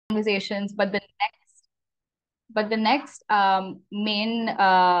conversations, but the next main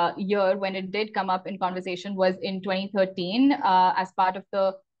year when it did come up in conversation was in 2013 as part of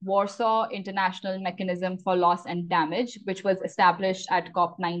the Warsaw International Mechanism for Loss and Damage, which was established at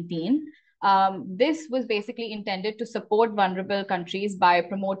COP19. This was basically intended to support vulnerable countries by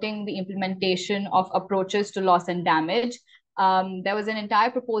promoting the implementation of approaches to loss and damage. There was an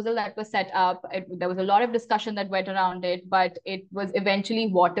entire proposal that was set up. There was a lot of discussion that went around it, but it was eventually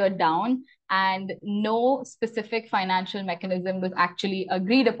watered down, and no specific financial mechanism was actually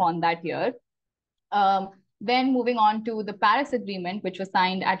agreed upon that year. Then moving on to the Paris Agreement, which was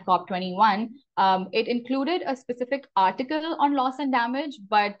signed at COP21, it included a specific article on loss and damage,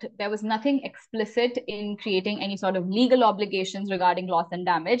 but there was nothing explicit in creating any sort of legal obligations regarding loss and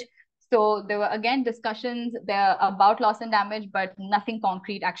damage. So there were, again, discussions there about loss and damage, but nothing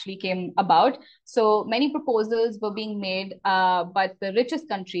concrete actually came about. So many proposals were being made, but the richest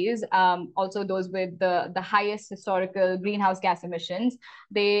countries, also those with the highest historical greenhouse gas emissions,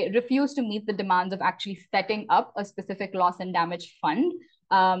 they refused to meet the demands of actually setting up a specific loss and damage fund.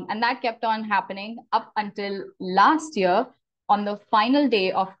 And that kept on happening up until last year, on the final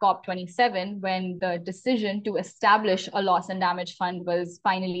day of COP27, when the decision to establish a loss and damage fund was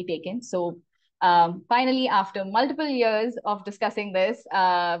finally taken. So finally, after multiple years of discussing this,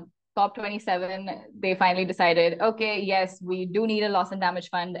 COP27, they finally decided, okay, yes, we do need a loss and damage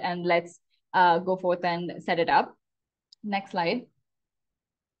fund, and let's go forth and set it up. Next slide.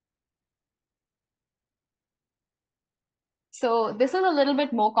 So this is a little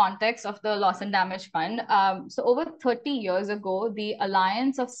bit more context of the Loss and Damage Fund. So over 30 years ago, the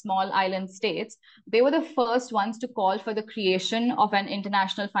Alliance of Small Island States, they were the first ones to call for the creation of an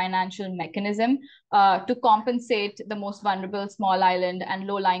international financial mechanism to compensate the most vulnerable small island and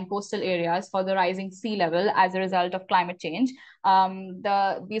low-lying coastal areas for the rising sea level as a result of climate change.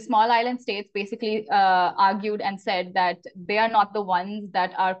 The small island states basically argued and said that they are not the ones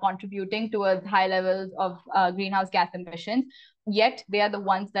that are contributing towards high levels of greenhouse gas emissions, yet they are the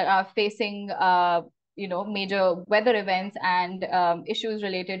ones that are facing major weather events and issues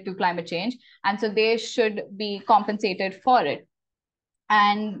related to climate change, and so they should be compensated for it.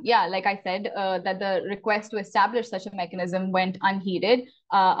 And yeah, like I said, that the request to establish such a mechanism went unheeded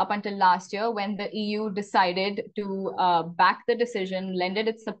up until last year, when the EU decided to back the decision, lended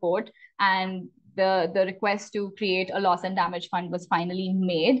its support, and the request to create a loss and damage fund was finally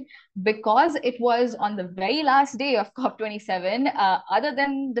made. Because it was on the very last day of COP27, other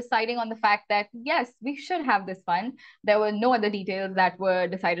than deciding on the fact that, yes, we should have this fund, there were no other details that were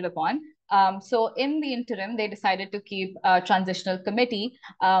decided upon. So in the interim, they decided to keep a transitional committee.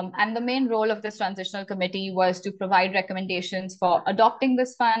 And the main role of this transitional committee was to provide recommendations for adopting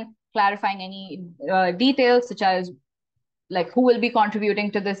this fund, clarifying any details, such as like who will be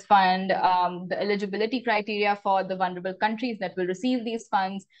contributing to this fund, the eligibility criteria for the vulnerable countries that will receive these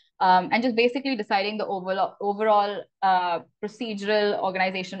funds, and just basically deciding the overall procedural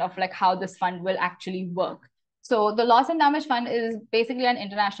organization of like how this fund will actually work. So the Loss and Damage Fund is basically an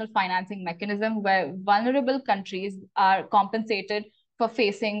international financing mechanism where vulnerable countries are compensated for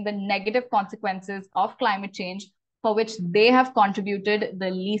facing the negative consequences of climate change, for which they have contributed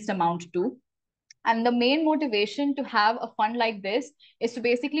the least amount to. And the main motivation to have a fund like this is to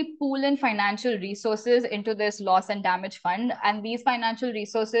basically pool in financial resources into this loss and damage fund. And these financial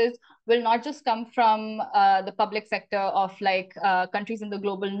resources will not just come from the public sector of like countries in the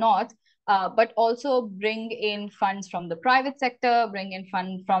global north, but also bring in funds from the private sector, bring in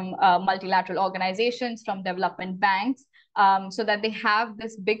funds from multilateral organizations, from development banks, so that they have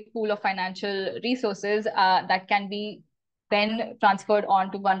this big pool of financial resources that can be then transferred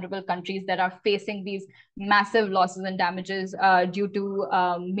on to vulnerable countries that are facing these massive losses and damages due to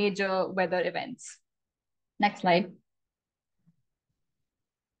major weather events. Next slide.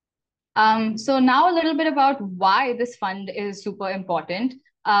 So now a little bit about why this fund is super important.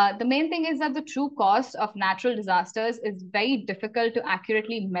 The main thing is that the true cost of natural disasters is very difficult to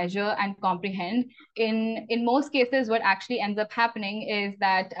accurately measure and comprehend. In most cases, what actually ends up happening is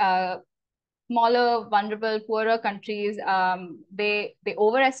that smaller, vulnerable, poorer countries, they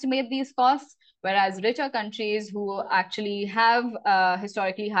overestimate these costs, whereas richer countries who actually have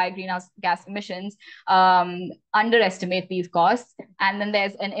historically high greenhouse gas emissions underestimate these costs. And then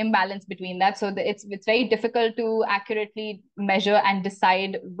there's an imbalance between that. So it's very difficult to accurately measure and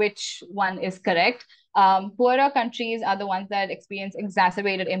decide which one is correct. Poorer countries are the ones that experience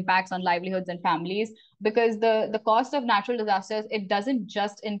exacerbated impacts on livelihoods and families, because the cost of natural disasters, it doesn't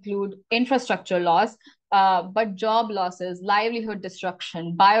just include infrastructure loss, but job losses, livelihood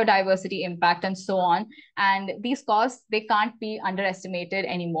destruction, biodiversity impact, and so on. And these costs, they can't be underestimated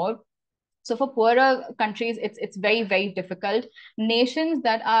anymore. So for poorer countries, it's very, very difficult. Nations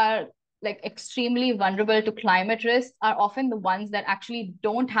that are like extremely vulnerable to climate risks are often the ones that actually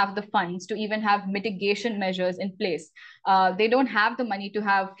don't have the funds to even have mitigation measures in place. They don't have the money to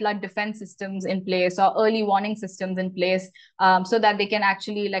have flood defense systems in place or early warning systems in place, so that they can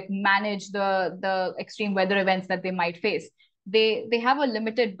actually like manage the extreme weather events that they might face. They have a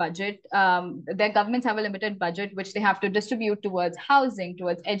limited budget. Their governments have a limited budget, which they have to distribute towards housing,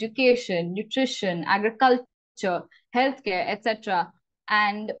 towards education, nutrition, agriculture, healthcare, etc.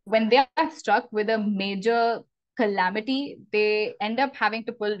 And when they are struck with a major calamity, they end up having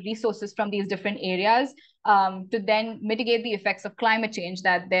to pull resources from these different areas, to then mitigate the effects of climate change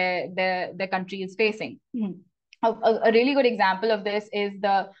that their country is facing. A really good example of this is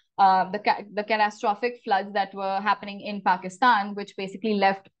the catastrophic floods that were happening in Pakistan, which basically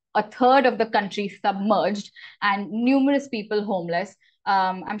left a third of the country submerged and numerous people homeless.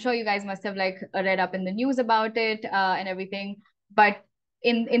 I'm sure you guys must have like read up in the news about it, and everything. But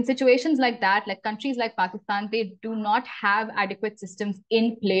in situations like that, like countries like Pakistan, they do not have adequate systems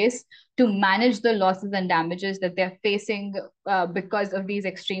in place to manage the losses and damages that they're facing, because of these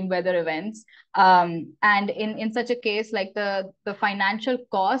extreme weather events. And in such a case, like the financial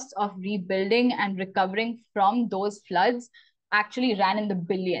cost of rebuilding and recovering from those floods actually ran in the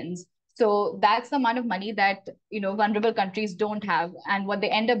billions. So that's the amount of money that, vulnerable countries don't have. And what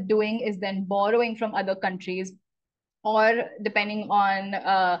they end up doing is then borrowing from other countries, or depending on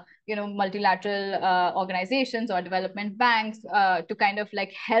multilateral organizations or development banks, to kind of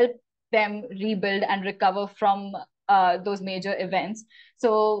like help them rebuild and recover from those major events.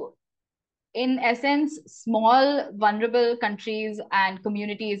 So in essence, small vulnerable countries and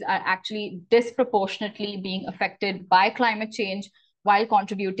communities are actually disproportionately being affected by climate change while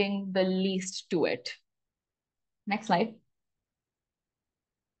contributing the least to it. Next slide.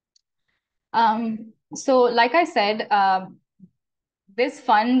 So like I said, this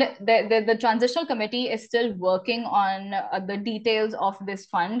fund, the transitional committee is still working on the details of this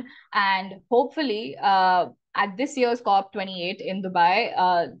fund, and hopefully at this year's COP28 in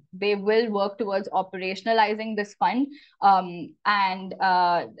Dubai, they will work towards operationalizing this fund, and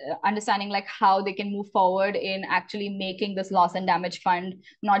understanding like how they can move forward in actually making this loss and damage fund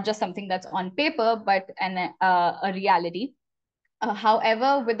not just something that's on paper, but a reality.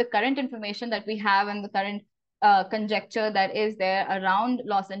 However, with the current information that we have and the current conjecture that is there around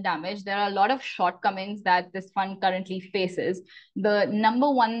loss and damage, there are a lot of shortcomings that this fund currently faces. The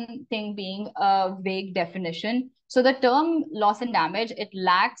number one thing being a vague definition. So the term loss and damage, it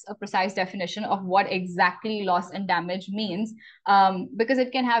lacks a precise definition of what exactly loss and damage means, because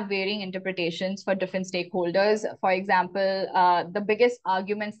it can have varying interpretations for different stakeholders. For example, the biggest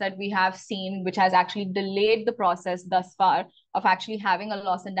arguments that we have seen, which has actually delayed the process thus far of actually having a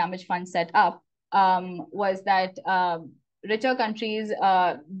loss and damage fund set up, was that richer countries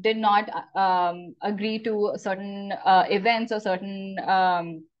did not agree to certain events, or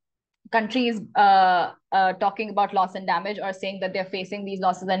certain countries talking about loss and damage, or saying that they're facing these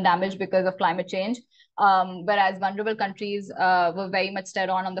losses and damage because of climate change. Whereas vulnerable countries were very much stead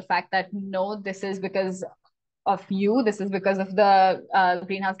on the fact that no, this is because of you, this is because of the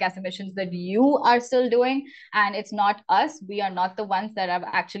greenhouse gas emissions that you are still doing, and it's not us. We are not the ones that have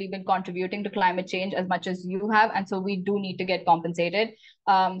actually been contributing to climate change as much as you have, and so we do need to get compensated.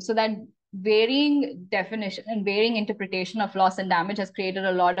 So that varying definition and varying interpretation of loss and damage has created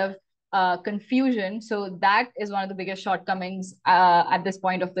a lot of confusion. So that is one of the biggest shortcomings at this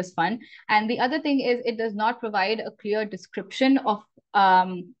point of this fund. And the other thing is, it does not provide a clear description of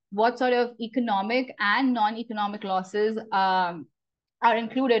what sort of economic and non-economic losses are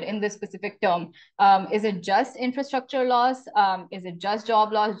included in this specific term. Is it just infrastructure loss? Is it just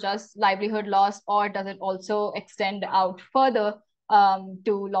job loss, just livelihood loss, or does it also extend out further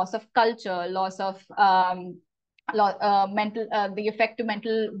to loss of culture, loss of the effect to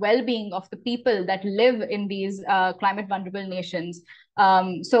mental well-being of the people that live in these climate vulnerable nations?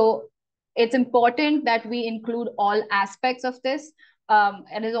 So it's important that we include all aspects of this.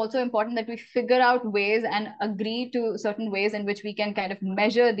 And it's also important that we figure out ways and agree to certain ways in which we can kind of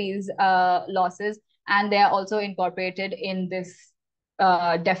measure these losses, and they are also incorporated in this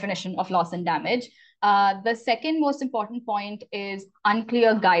definition of loss and damage. The second most important point is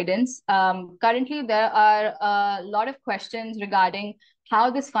unclear guidance. Currently, there are a lot of questions regarding how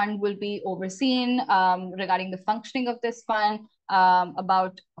this fund will be overseen, regarding the functioning of this fund,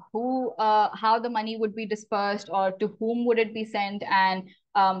 about how the money would be dispersed or to whom would it be sent, and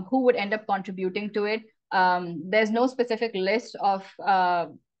who would end up contributing to it. There's no specific list of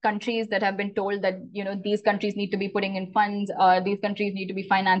countries that have been told that these countries need to be putting in funds, or these countries need to be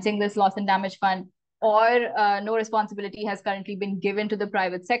financing this loss and damage fund, or no responsibility has currently been given to the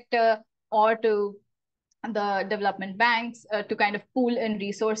private sector or to the development banks to kind of pool in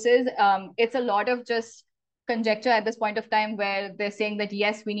resources. It's a lot of just conjecture at this point of time, where they're saying that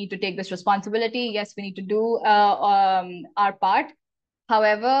yes, we need to take this responsibility, yes, we need to do our part.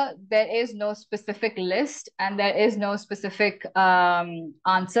 However, there is no specific list and there is no specific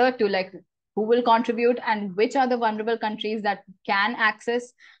answer to like who will contribute and which are the vulnerable countries that can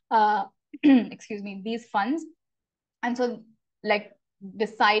access excuse me, these funds. And so like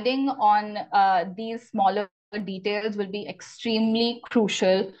deciding on these smaller details will be extremely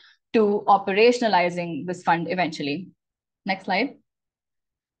crucial to operationalizing this fund eventually. Next slide.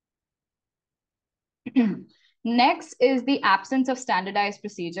 Next is the absence of standardized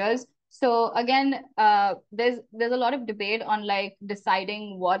procedures. So again, there's a lot of debate on like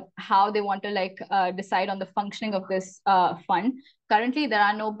deciding how they want to like decide on the functioning of this fund. Currently, there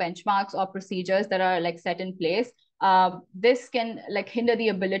are no benchmarks or procedures that are like set in place. This can like hinder the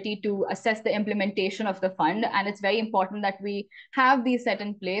ability to assess the implementation of the fund, and it's very important that we have these set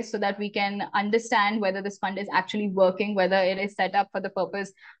in place so that we can understand whether this fund is actually working, whether it is set up for the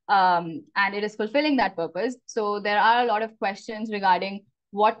purpose and it is fulfilling that purpose. So there are a lot of questions regarding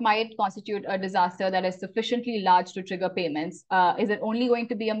what might constitute a disaster that is sufficiently large to trigger payments. Is it only going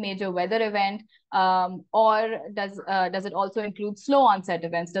to be a major weather event, or does it also include slow onset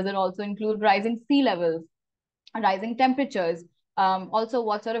events? Does it also include rising sea levels, rising temperatures? Also,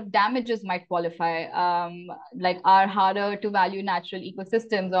 what sort of damages might qualify? Like are harder to value natural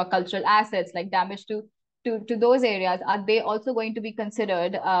ecosystems or cultural assets, like damage to those areas, are they also going to be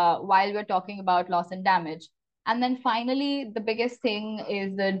considered while we're talking about loss and damage? And then finally, the biggest thing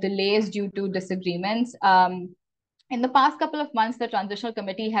is the delays due to disagreements. In the past couple of months, the Transitional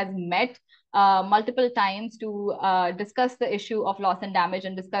Committee has met multiple times to discuss the issue of loss and damage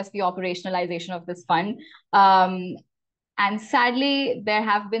and discuss the operationalization of this fund. And sadly, there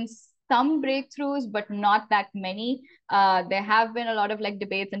have been some breakthroughs, but not that many. There have been a lot of like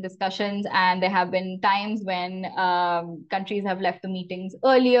debates and discussions, and there have been times when countries have left the meetings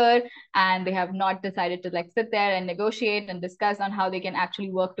earlier and they have not decided to like sit there and negotiate and discuss on how they can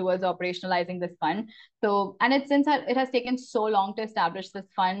actually work towards operationalizing this fund. So, and since it has taken so long to establish this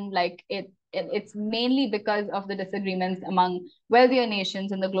fund, like it's mainly because of the disagreements among wealthier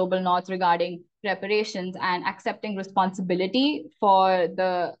nations in the global north regarding reparations and accepting responsibility for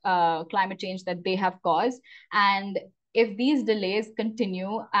the climate change that they have caused. And if these delays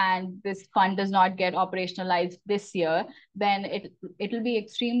continue and this fund does not get operationalized this year, then it'll be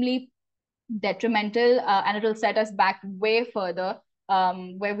extremely detrimental, and it'll set us back way further,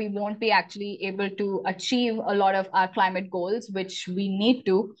 where we won't be actually able to achieve a lot of our climate goals, which we need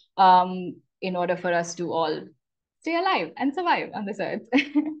to in order for us to all stay alive and survive on this earth.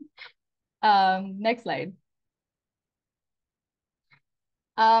 Next slide.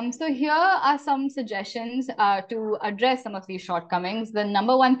 So here are some suggestions to address some of these shortcomings. The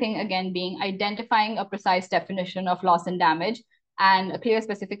number one thing, again, being identifying a precise definition of loss and damage and a clear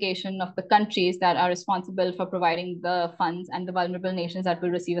specification of the countries that are responsible for providing the funds and the vulnerable nations that will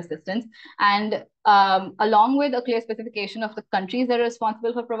receive assistance. And along with a clear specification of the countries that are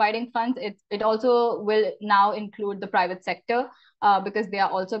responsible for providing funds, it also will now include the private sector, because they are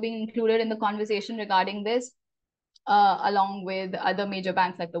also being included in the conversation regarding this. Along with other major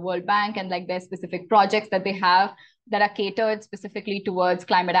banks like the World Bank and like their specific projects that they have that are catered specifically towards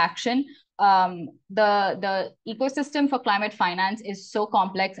climate action. The ecosystem for climate finance is so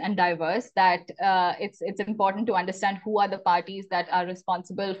complex and diverse that it's important to understand who are the parties that are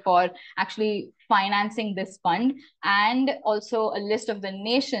responsible for actually financing this fund, and also a list of the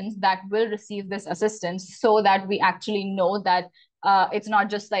nations that will receive this assistance, so that we actually know that it's not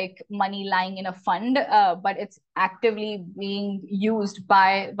just like money lying in a fund, but it's actively being used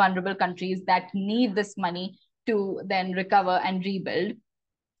by vulnerable countries that need this money to then recover and rebuild.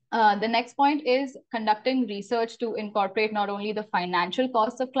 The next point is conducting research to incorporate not only the financial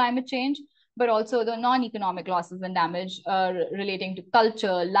costs of climate change, but also the non-economic losses and damage relating to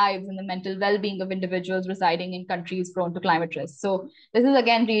culture, lives, and the mental well-being of individuals residing in countries prone to climate risk. So this is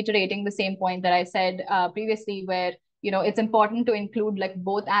again reiterating the same point that I said previously, where it's important to include like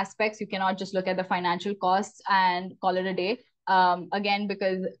both aspects. You cannot just look at the financial costs and call it a day. Again,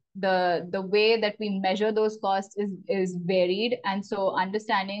 because the way that we measure those costs is varied. And so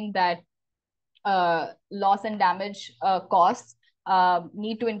understanding that loss and damage costs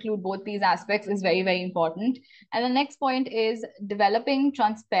need to include both these aspects is very, very important. And the next point is developing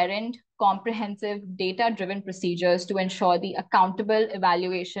transparent, comprehensive, data-driven procedures to ensure the accountable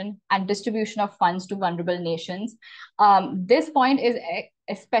evaluation and distribution of funds to vulnerable nations. This point is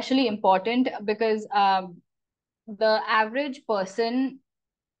especially important because the average person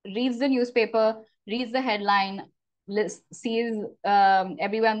reads the newspaper, reads the headline, sees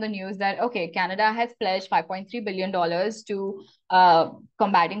everywhere on the news that, okay, Canada has pledged $5.3 billion to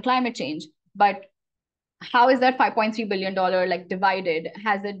combating climate change. But how is that $5.3 billion like divided?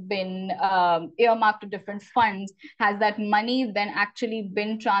 Has it been earmarked to different funds? Has that money then actually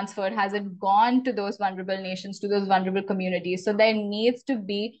been transferred? Has it gone to those vulnerable nations, to those vulnerable communities? So there needs to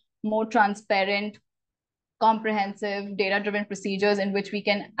be more transparent, comprehensive, data-driven procedures in which we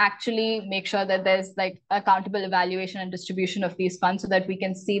can actually make sure that there's like accountable evaluation and distribution of these funds so that we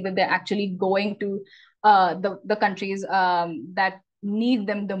can see that they're actually going to the countries that need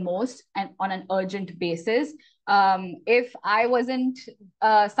them the most and on an urgent basis. If I wasn't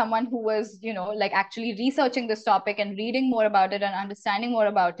someone who was, like actually researching this topic and reading more about it and understanding more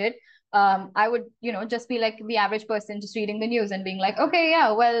about it, I would, just be like the average person just reading the news and being like, okay,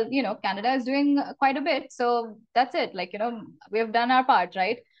 yeah, well, Canada is doing quite a bit. So that's it. Like, we have done our part,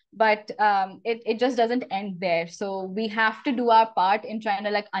 right? But it just doesn't end there. So we have to do our part in trying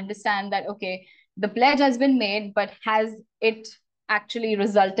to like understand that, okay, the pledge has been made, but has it actually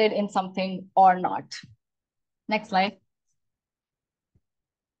resulted in something or not? Next slide.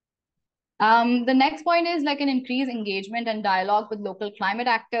 The next point is like an increased engagement and dialogue with local climate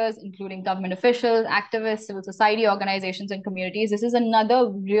actors, including government officials, activists, civil society organizations, and communities. This is another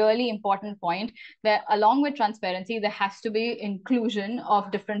really important point that along with transparency, there has to be inclusion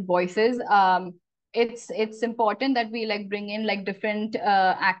of different voices. It's important that we like bring in like different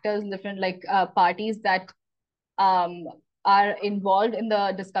actors, different like parties that um, are involved in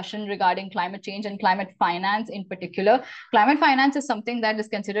the discussion regarding climate change and climate finance in particular. Climate finance is something that is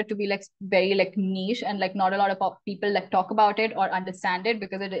considered to be like very like niche, and like not a lot of people like talk about it or understand it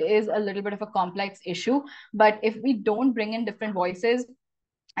because it is a little bit of a complex issue. But if we don't bring in different voices,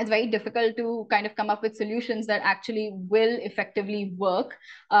 it's very difficult to kind of come up with solutions that actually will effectively work.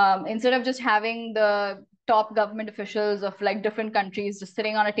 Instead of just having the top government officials of like different countries just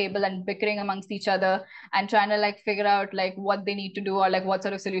sitting on a table and bickering amongst each other and trying to like figure out like what they need to do or like what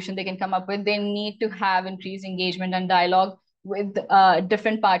sort of solution they can come up with, they need to have increased engagement and dialogue with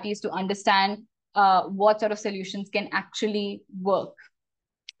different parties to understand what sort of solutions can actually work.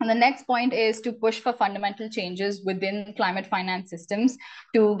 And the next point is to push for fundamental changes within climate finance systems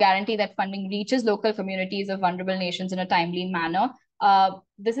to guarantee that funding reaches local communities of vulnerable nations in a timely manner.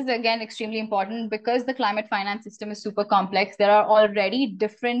 This is again extremely important because the climate finance system is super complex. There are already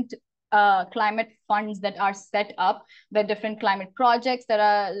different climate funds that are set up. There are different climate projects that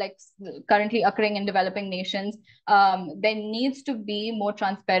are like currently occurring in developing nations. There needs to be more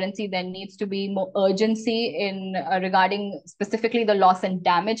transparency. There needs to be more urgency in regarding specifically the loss and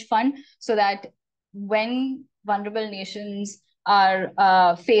damage fund, so that when vulnerable nations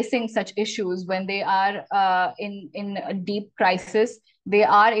are facing such issues, when they are in a deep crisis, they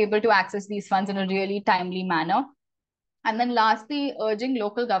are able to access these funds in a really timely manner. And then lastly, urging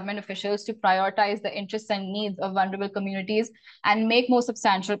local government officials to prioritize the interests and needs of vulnerable communities and make more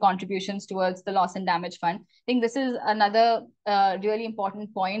substantial contributions towards the loss and damage fund. I think this is another really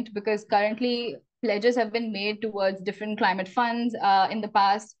important point because currently pledges have been made towards different climate funds in the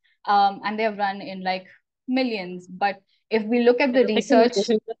past, and they have run in like millions. But if we look at the research,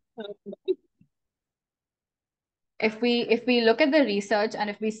 if we look at the research and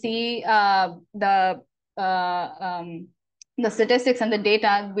if we see the statistics and the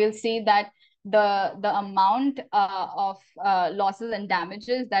data, we'll see that the amount of losses and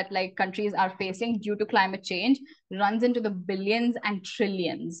damages that like countries are facing due to climate change runs into the billions and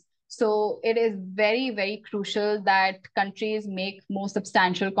trillions. So it is very, very crucial that countries make more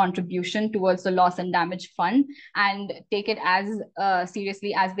substantial contribution towards the loss and damage fund and take it as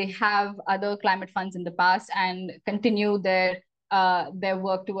seriously as they have other climate funds in the past and continue their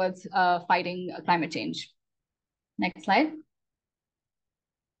work towards fighting climate change. Next slide.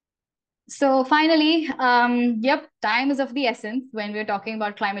 So finally, yep, time is of the essence when we're talking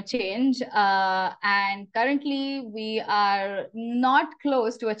about climate change. And currently, we are not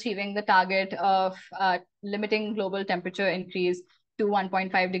close to achieving the target of limiting global temperature increase to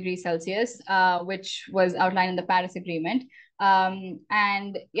 1.5 degrees Celsius, which was outlined in the Paris Agreement.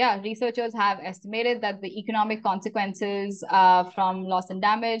 And yeah, researchers have estimated that the economic consequences from loss and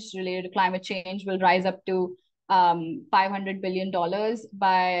damage related to climate change will rise up to $500 billion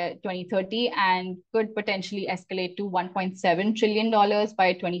by 2030 and could potentially escalate to $1.7 trillion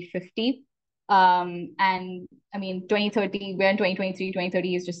by 2050. And I mean, 2030, we're in 2023,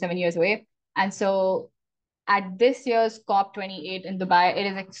 2030 is just 7 years away. And so at this year's COP28 in Dubai, it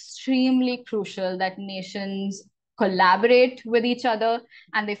is extremely crucial that nations collaborate with each other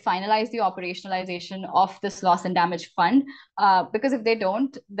and they finalize the operationalization of this loss and damage fund. Because if they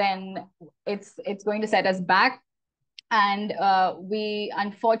don't, then it's going to set us back, and we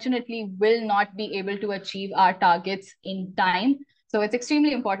unfortunately will not be able to achieve our targets in time. So it's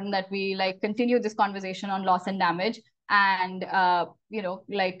extremely important that we like continue this conversation on loss and damage, and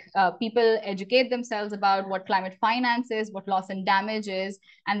people educate themselves about what climate finance is, what loss and damage is,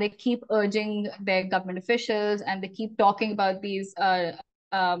 and they keep urging their government officials and they keep talking about these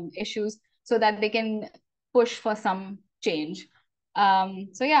issues so that they can push for some change.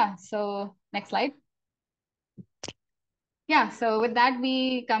 So next slide. Yeah, so with that,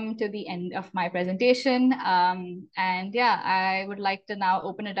 we come to the end of my presentation. And yeah, I would like to now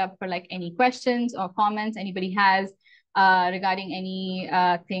open it up for like any questions or comments anybody has regarding any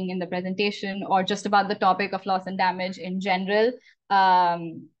thing in the presentation or just about the topic of loss and damage in general.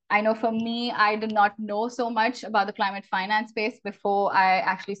 I know for me, I did not know so much about the climate finance space before I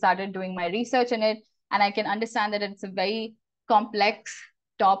actually started doing my research in it. And I can understand that it's a very complex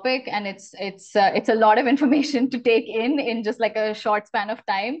topic, and it's a lot of information to take in just like a short span of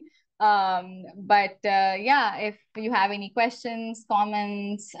time. Yeah, if you have any questions,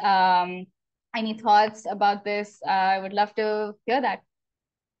 comments, any thoughts about this, I would love to hear that.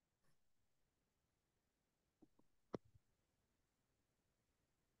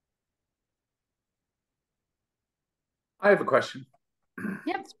 I have a question.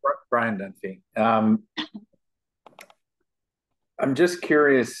 Yep. It's Brian Dunphy. I'm just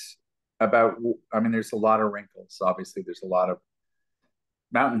curious about, I mean, there's a lot of wrinkles. Obviously, there's a lot of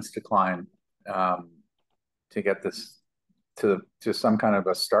mountains to climb to get this to some kind of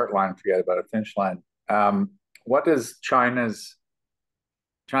a start line, forget about a finish line. What does China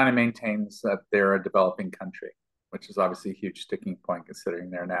maintains that they're a developing country, which is obviously a huge sticking point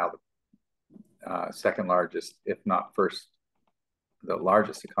considering they're now the second largest, if not first, the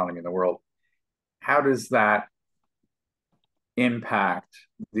largest economy in the world. How does that impact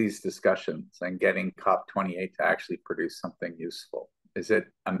these discussions and getting COP28 to actually produce something useful? Is it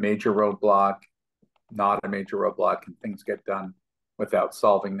a major roadblock, not a major roadblock? Can things get done without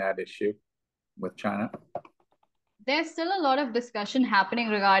solving that issue with China? There's still a lot of discussion happening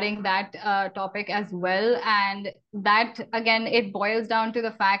regarding that topic as well. And that, again, it boils down to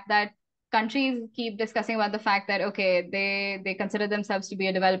the fact that countries keep discussing about the fact that, okay, they consider themselves to be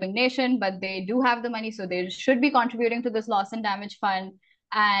a developing nation, but they do have the money, so they should be contributing to this loss and damage fund.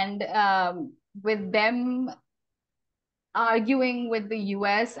 And with them arguing with the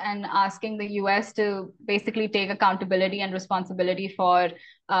US and asking the US to basically take accountability and responsibility for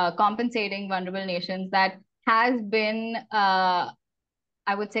compensating vulnerable nations, that has been, I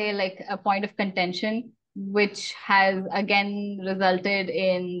would say, like a point of contention, which has again resulted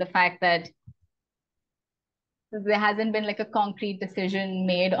in the fact that there hasn't been like a concrete decision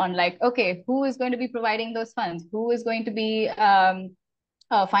made on like, okay, who is going to be providing those funds? Who is going to be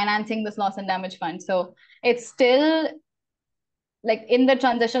financing this loss and damage fund? So it's still like in the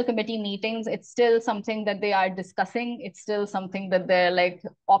transitional committee meetings, it's still something that they are discussing. It's still something that they're like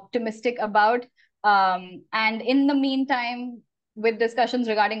optimistic about. And in the meantime, with discussions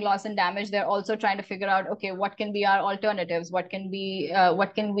regarding loss and damage, they're also trying to figure out, okay, what can be our alternatives? What can we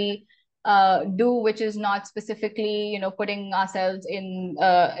do, which is not specifically, putting ourselves in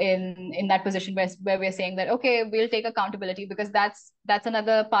that position where we're saying that, okay, we'll take accountability, because that's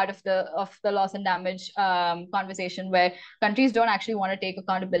another part of the loss and damage conversation, where countries don't actually want to take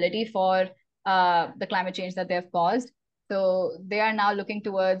accountability for the climate change that they've caused. So they are now looking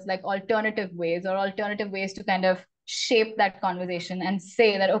towards like alternative ways to kind of shape that conversation and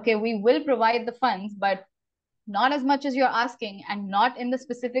say that, okay, we will provide the funds, but not as much as you're asking and not in the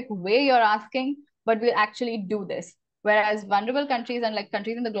specific way you're asking, but we'll actually do this. Whereas vulnerable countries and like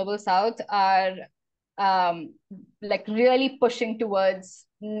countries in the global south are like really pushing towards,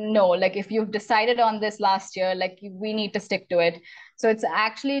 no, like if you've decided on this last year, like we need to stick to it. So it's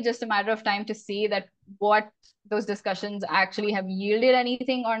actually just a matter of time to see that what those discussions actually have yielded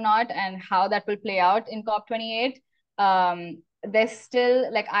anything or not, and how that will play out in COP28. There's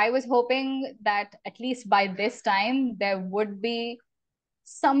still, like, I was hoping that at least by this time there would be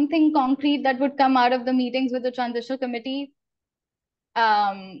something concrete that would come out of the meetings with the transitional committee.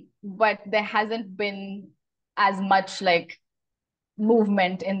 but there hasn't been as much like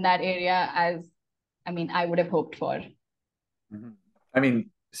movement in that area as, I mean, I would have hoped for. Mm-hmm. I mean,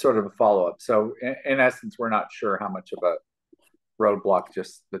 sort of a follow-up. So in essence, we're not sure how much of a roadblock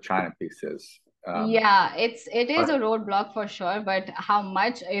just the China piece is. Yeah, it is a But roadblock for sure, but how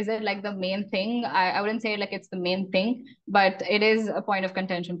much is it like the main thing? I wouldn't say like it's the main thing, but it is a point of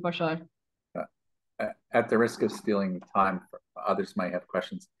contention for sure. at the risk of stealing time, others might have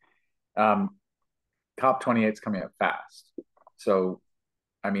questions. Um, COP28 is coming up fast. So,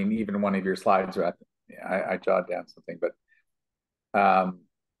 I mean, even one of your slides, I jotted down something, but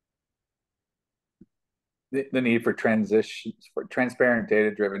the need for transparent,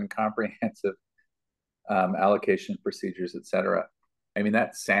 data-driven, comprehensive allocation procedures, et cetera. I mean,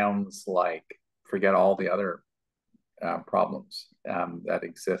 that sounds like forget all the other problems that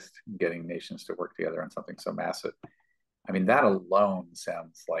exist in getting nations to work together on something so massive. I mean, that alone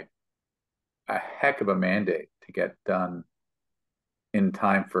sounds like a heck of a mandate to get done in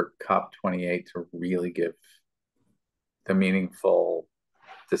time for COP28 to really give the meaningful,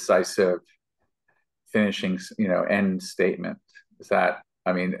 decisive finishing, end statement. Is that,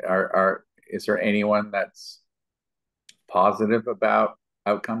 I mean, is there anyone that's positive about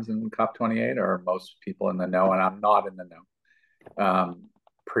outcomes in COP28, or are most people in the know? And I'm not in the know.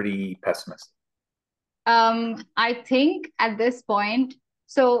 Pretty pessimistic. I think at this point,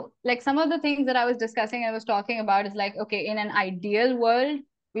 so like some of the things that I was discussing, I was talking about is like, okay, in an ideal world,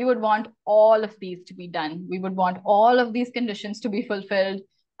 we would want all of these to be done. We would want all of these conditions to be fulfilled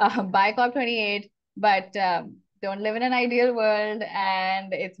by COP28, but don't live in an ideal world,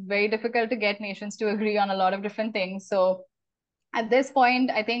 and it's very difficult to get nations to agree on a lot of different things. So at this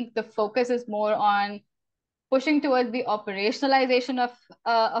point, I think the focus is more on pushing towards the operationalization of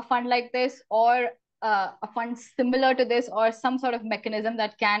a fund like this, or a fund similar to this, or some sort of mechanism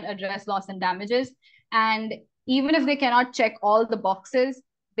that can address loss and damages. And even if they cannot check all the boxes,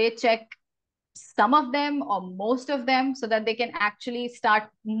 they check some of them or most of them so that they can actually start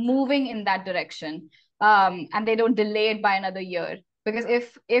moving in that direction, and they don't delay it by another year. Because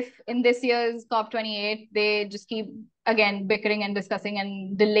if in this year's COP28 they just keep again bickering and discussing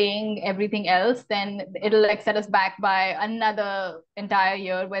and delaying everything else, then it'll like set us back by another entire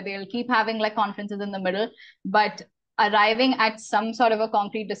year where they'll keep having like conferences in the middle. But arriving at some sort of a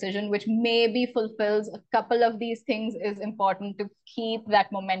concrete decision which maybe fulfills a couple of these things is important to keep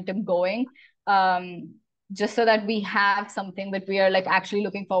that momentum going, just so that we have something that we are like actually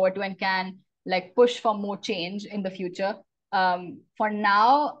looking forward to and can like push for more change in the future. For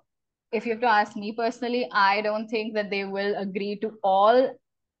now, if you have to ask me personally, I don't think that they will agree to all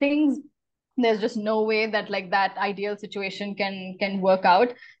things. There's just no way that like that ideal situation can work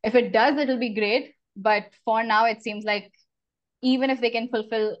out. If it does, it'll be great. But for now, it seems like even if they can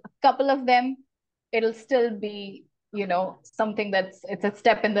fulfill a couple of them, it'll still be, something it's a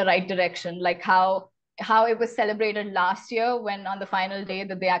step in the right direction. Like how it was celebrated last year when on the final day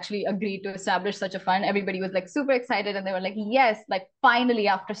that they actually agreed to establish such a fund, everybody was like super excited and they were like, yes, like finally,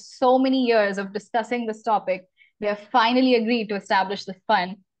 after so many years of discussing this topic, they have finally agreed to establish the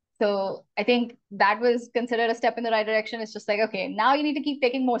fund. So I think that was considered a step in the right direction. It's just like, okay, now you need to keep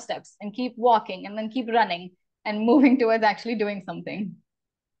taking more steps and keep walking and then keep running and moving towards actually doing something.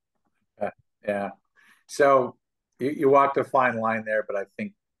 Yeah. So you walked a fine line there, but I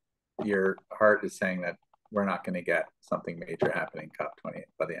think your heart is saying that we're not going to get something major happening COP28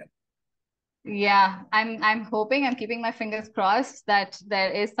 by the end. Yeah, I'm hoping, I'm keeping my fingers crossed that there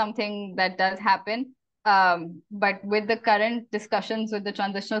is something that does happen. But with the current discussions with the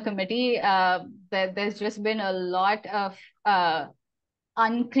transitional committee, there's just been a lot of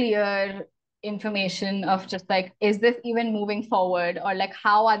unclear information of just like, is this even moving forward, or like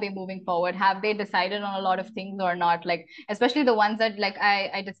how are they moving forward? Have they decided on a lot of things or not? Like especially the ones that like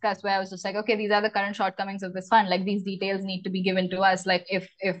I discussed, where I was just like, okay, these are the current shortcomings of this fund, like these details need to be given to us, like if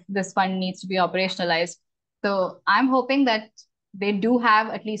this fund needs to be operationalized. So I'm hoping that they do have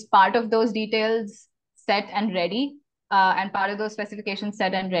at least part of those details set and ready, and part of those specifications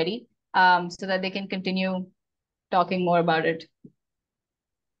set and ready, so that they can continue talking more about it.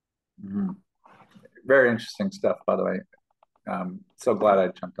 Mm-hmm. Very interesting stuff, by the way. So glad I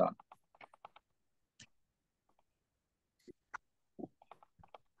jumped on.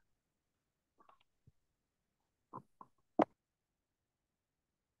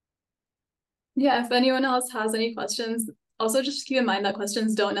 Yeah, if anyone else has any questions, also just keep in mind that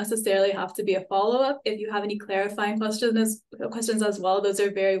questions don't necessarily have to be a follow-up. If you have any clarifying questions as well, those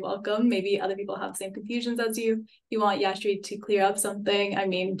are very welcome. Maybe other people have the same confusions as you. If you want Yashree to clear up something, I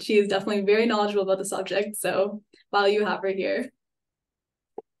mean, she is definitely very knowledgeable about the subject. So while you have her here.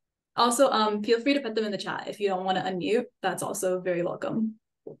 Also, feel free to put them in the chat if you don't want to unmute. That's also very welcome.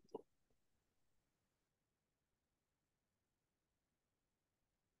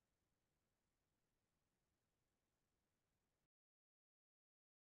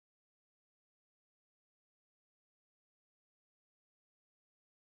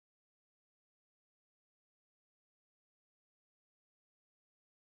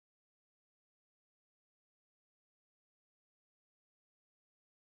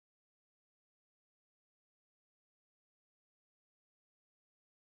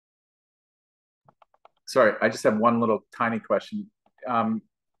 Sorry, I just have one little tiny question.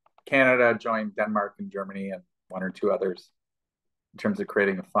 Canada joined Denmark and Germany and one or two others in terms of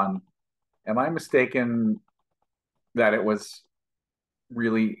creating a fund. Am I mistaken that it was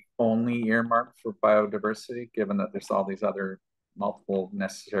really only earmarked for biodiversity, given that there's all these other multiple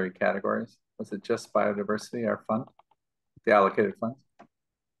necessary categories? Was it just biodiversity, our fund, the allocated funds?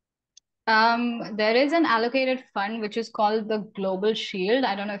 There is an allocated fund which is called the Global Shield.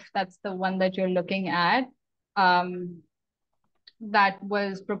 I don't know if that's the one that you're looking at. That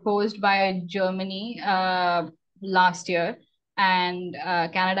was proposed by Germany last year, and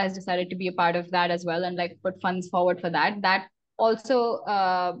Canada has decided to be a part of that as well and like put funds forward for that. That also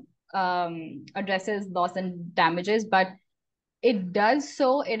addresses loss and damages, but it does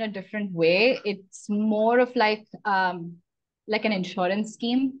so in a different way. It's more of like an insurance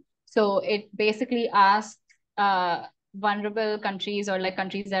scheme. So it basically asks vulnerable countries or like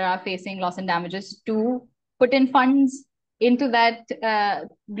countries that are facing loss and damages to put in funds into that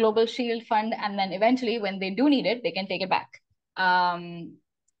global shield fund, and then eventually when they do need it, they can take it back.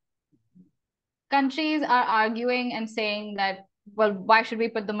 Countries are arguing and saying that, well, why should we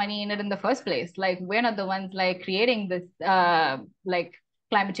put the money in it in the first place? Like, we're not the ones like creating this like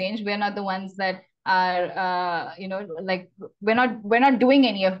climate change. We're not the ones that are like we're not doing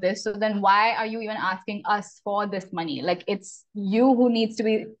any of this. So then why are you even asking us for this money? Like, it's you who needs to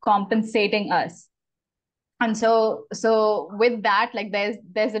be compensating us. And so with that, like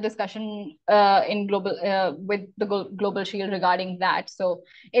there's a discussion in global with the global shield regarding that. So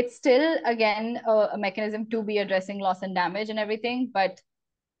it's still again a mechanism to be addressing loss and damage and everything, but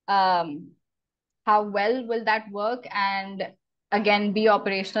how well will that work and again be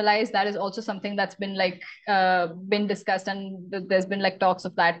operationalized? That is also something that's been like been discussed, and there's been like talks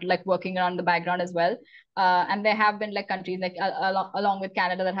of that like working around the background as well. And there have been like countries like along with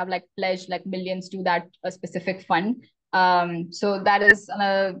Canada that have like pledged like millions to that specific fund. So that is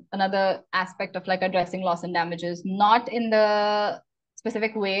another aspect of like addressing loss and damages, not in the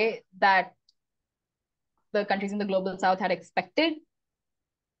specific way that the countries in the global south had expected,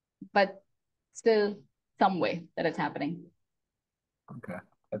 but still some way that it's happening. Okay,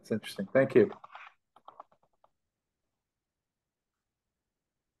 that's interesting. Thank you.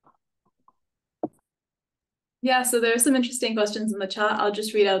 Yeah, so there are some interesting questions in the chat. I'll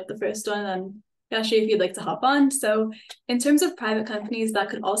just read out the first one, and Yashree, if you'd like to hop on. So in terms of private companies that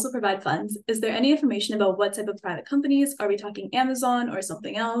could also provide funds, is there any information about what type of private companies? Are we talking Amazon or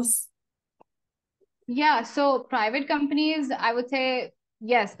something else? Yeah, so private companies, I would say,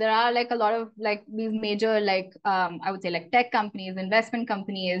 yes, there are like a lot of like these major like I would say like tech companies, investment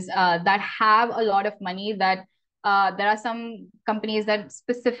companies that have a lot of money. That there are some companies that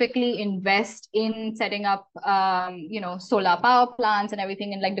specifically invest in setting up solar power plants and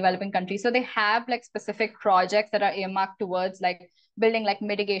everything in like developing countries. So they have like specific projects that are earmarked towards like building like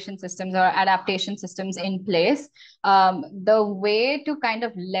mitigation systems or adaptation systems in place. The way to kind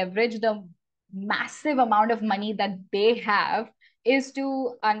of leverage the massive amount of money that they have is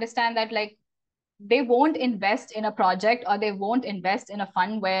to understand that like they won't invest in a project or they won't invest in a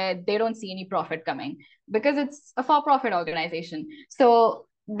fund where they don't see any profit coming, because it's a for-profit organization. So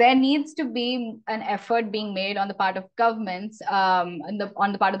there needs to be an effort being made on the part of governments, on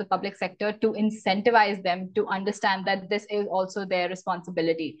the part of the public sector, to incentivize them to understand that this is also their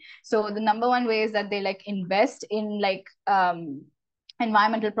responsibility. So the number one way is that they like invest in like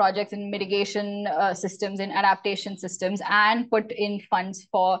environmental projects in mitigation systems, in adaptation systems, and put in funds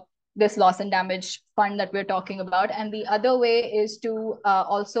for this loss and damage fund that we're talking about. And the other way is to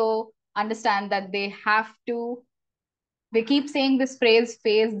also understand that they keep saying this phrase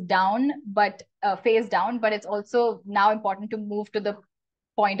phase down, but it's also now important to move to the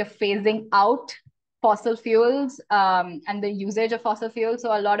point of phasing out fossil fuels and the usage of fossil fuels.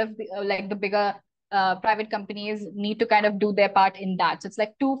 So a lot of the bigger private companies need to kind of do their part in that. So it's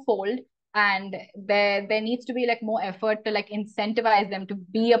like twofold, and there needs to be like more effort to like incentivize them to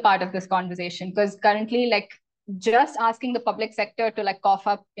be a part of this conversation, because currently like just asking the public sector to like cough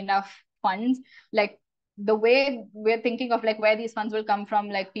up enough funds, like the way we're thinking of like where these funds will come from,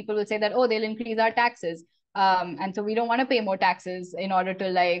 like people will say that, oh, they'll increase our taxes. And so we don't want to pay more taxes in order to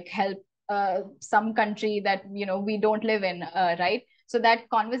like help some country that, you know, we don't live in, right? So that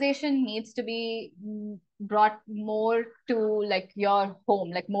conversation needs to be brought more to like your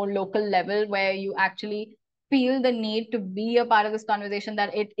home, like more local level, where you actually feel the need to be a part of this conversation,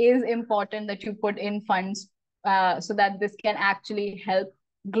 that it is important that you put in funds so that this can actually help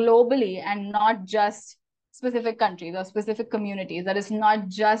globally and not just specific countries or specific communities, that is not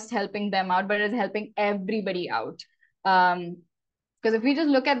just helping them out, but is helping everybody out. Because if we just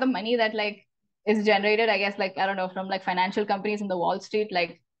look at the money that like is generated, I guess, like, I don't know, from like financial companies in the Wall Street,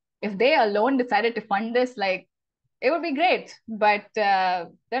 like if they alone decided to fund this, like it would be great, but they're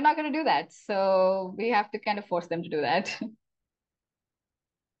not going to do that. So we have to kind of force them to do that.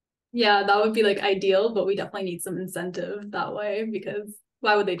 Yeah, that would be like ideal, but we definitely need some incentive that way, because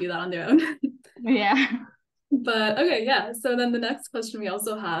why would they do that on their own? Yeah. But okay, yeah. So then the next question we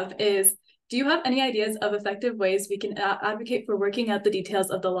also have is, do you have any ideas of effective ways we can advocate for working out the details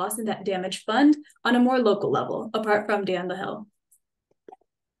of the loss and damage fund on a more local level, apart from Day on the Hill?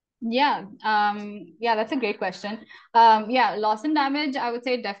 Yeah, yeah, that's a great question. Yeah, loss and damage, I would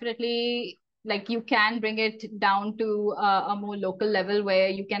say definitely like you can bring it down to a more local level where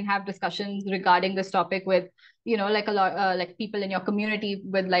you can have discussions regarding this topic with, you know, like a lot like people in your community,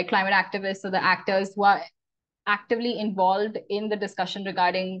 with like climate activists or the actors who are actively involved in the discussion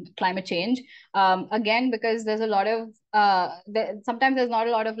regarding climate change. Again, because there's a lot of sometimes there's not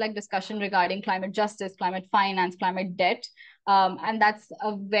a lot of like discussion regarding climate justice, climate finance, climate debt, and that's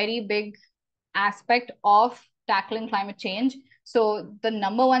a very big aspect of tackling climate change. So the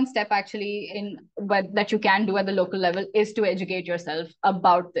number one step actually in but that you can do at the local level is to educate yourself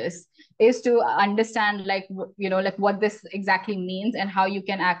about this, is to understand like, you know, like what this exactly means and how you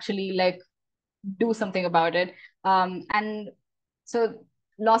can actually like do something about it. And so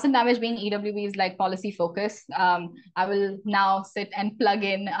loss and damage being EWB's like policy focus, I will now sit and plug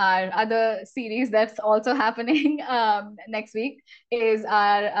in our other series that's also happening next week, is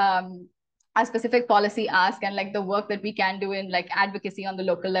our specific policy ask and like the work that we can do in like advocacy on the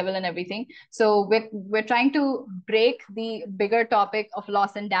local level and everything. So we're trying to break the bigger topic of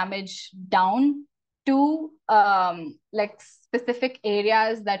loss and damage down to like specific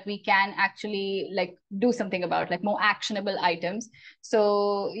areas that we can actually like do something about, like more actionable items.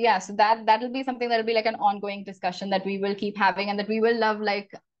 So yeah, so that'll be something that'll be like an ongoing discussion that we will keep having, and that we will love like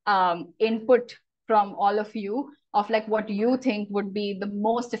input from all of you of like what you think would be the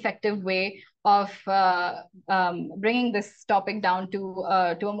most effective way of bringing this topic down to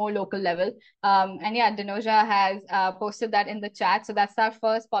a more local level. And yeah, Dinoja has posted that in the chat. So that's our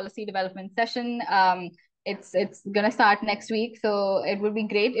first policy development session. It's gonna start next week, so it would be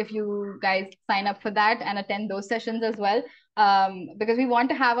great if you guys sign up for that and attend those sessions as well, because we want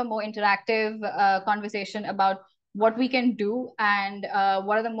to have a more interactive conversation about what we can do and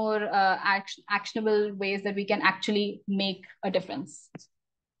what are the more actionable ways that we can actually make a difference.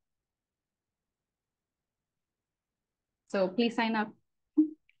 So please sign up.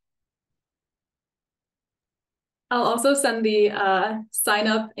 I'll also send the sign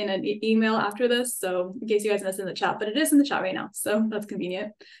up in an email after this, so in case you guys missed it in the chat, but it is in the chat right now, so that's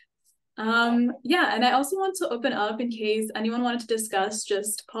convenient. Yeah, and I also want to open up in case anyone wanted to discuss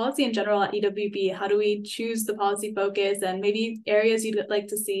just policy in general at EWB. How do we choose the policy focus, and maybe areas you'd like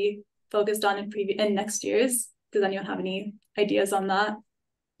to see focused on in next year's? Does anyone have any ideas on that?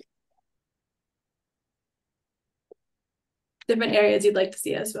 Different areas you'd like to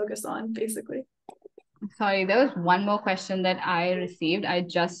see us focus on, basically. Sorry, there was one more question that I received. I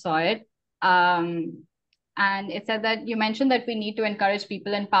just saw it. And it said that you mentioned that we need to encourage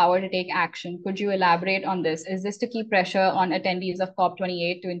people in power to take action. Could you elaborate on this? Is this to keep pressure on attendees of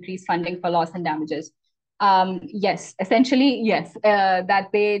COP28 to increase funding for loss and damages? Yes, essentially, yes, that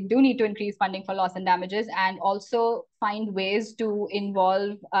they do need to increase funding for loss and damages, and also find ways to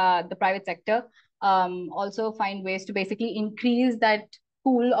involve the private sector. Also find ways to basically increase that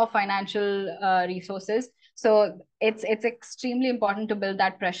pool of financial resources. So it's extremely important to build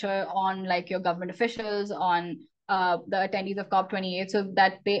that pressure on like your government officials, on the attendees of COP28, so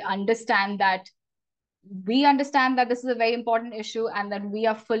that they understand that we understand that this is a very important issue and that we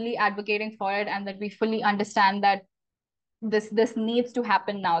are fully advocating for it, and that we fully understand that this needs to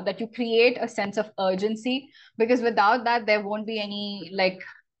happen now, that you create a sense of urgency, because without that there won't be any like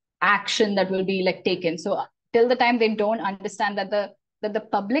action that will be like taken. So till the time they don't understand that the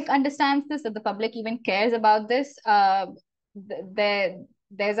public understands this, that the public even cares about this,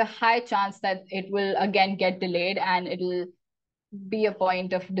 there's a high chance that it will again get delayed and it'll be a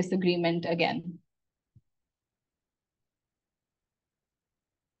point of disagreement again.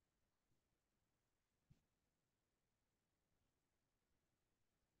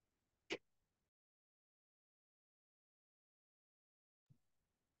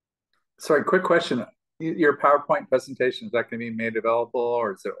 Sorry, quick question. Your PowerPoint presentation, is that going to be made available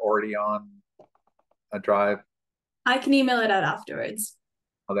or is it already on a drive? I can email it out afterwards.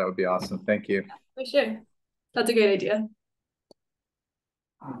 Oh, that would be awesome. Thank you. For sure. That's a great idea.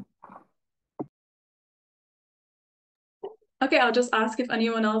 Okay, I'll just ask if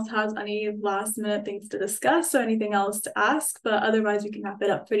anyone else has any last minute things to discuss or anything else to ask, but otherwise we can wrap it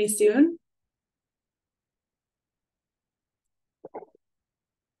up pretty soon.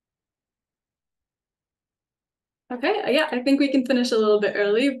 Okay, yeah, I think we can finish a little bit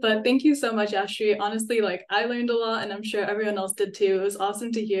early, but thank you so much, Yashree. Honestly, like I learned a lot and I'm sure everyone else did too. It was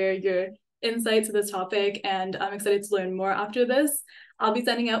awesome to hear your insights to this topic and I'm excited to learn more after this. I'll be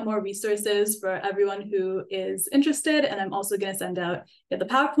sending out more resources for everyone who is interested, and I'm also going to send out the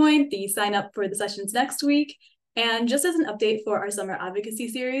PowerPoint, the sign up for the sessions next week. And just as an update for our summer advocacy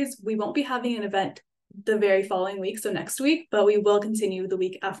series, we won't be having an event the very following week, so next week, but we will continue the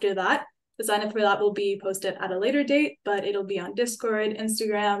week after that. The sign up for that will be posted at a later date, but it'll be on Discord,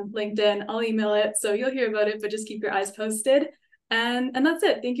 Instagram, LinkedIn. I'll email it, so you'll hear about it, but just keep your eyes posted. And that's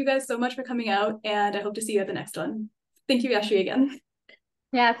it. Thank you guys so much for coming out, and I hope to see you at the next one. Thank you, Yashree, again.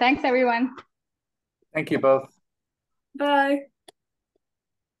 Yeah, thanks everyone. Thank you both. Bye.